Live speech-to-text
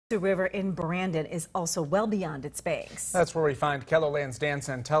The river in Brandon is also well beyond its banks. That's where we find KELOLAND's Dan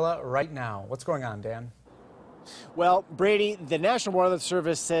Santella right now. What's going on, Dan? Well, Brady, the National Weather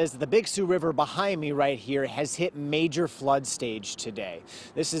Service says that the Big Sioux River behind me right here has hit major flood stage today.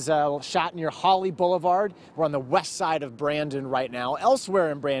 This is a shot near Holly Boulevard. We're on the west side of Brandon right now.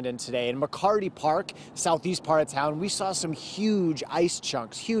 Elsewhere in Brandon today, in McCarty Park, southeast part of town, we saw some huge ice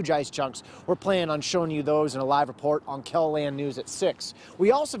chunks, We're planning on showing you those in a live report on KELOLAND News at 6.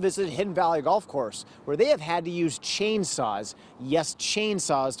 We also visited Hidden Valley Golf Course, where they have had to use chainsaws, yes,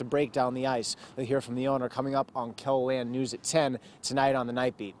 chainsaws, to break down the ice. We'll hear from the owner coming up on KELOLAND News at 10 tonight on the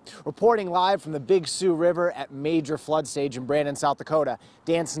Night Beat. Reporting live from the Big Sioux River at major flood stage in Brandon, South Dakota,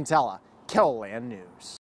 Dan Santella, KELOLAND News.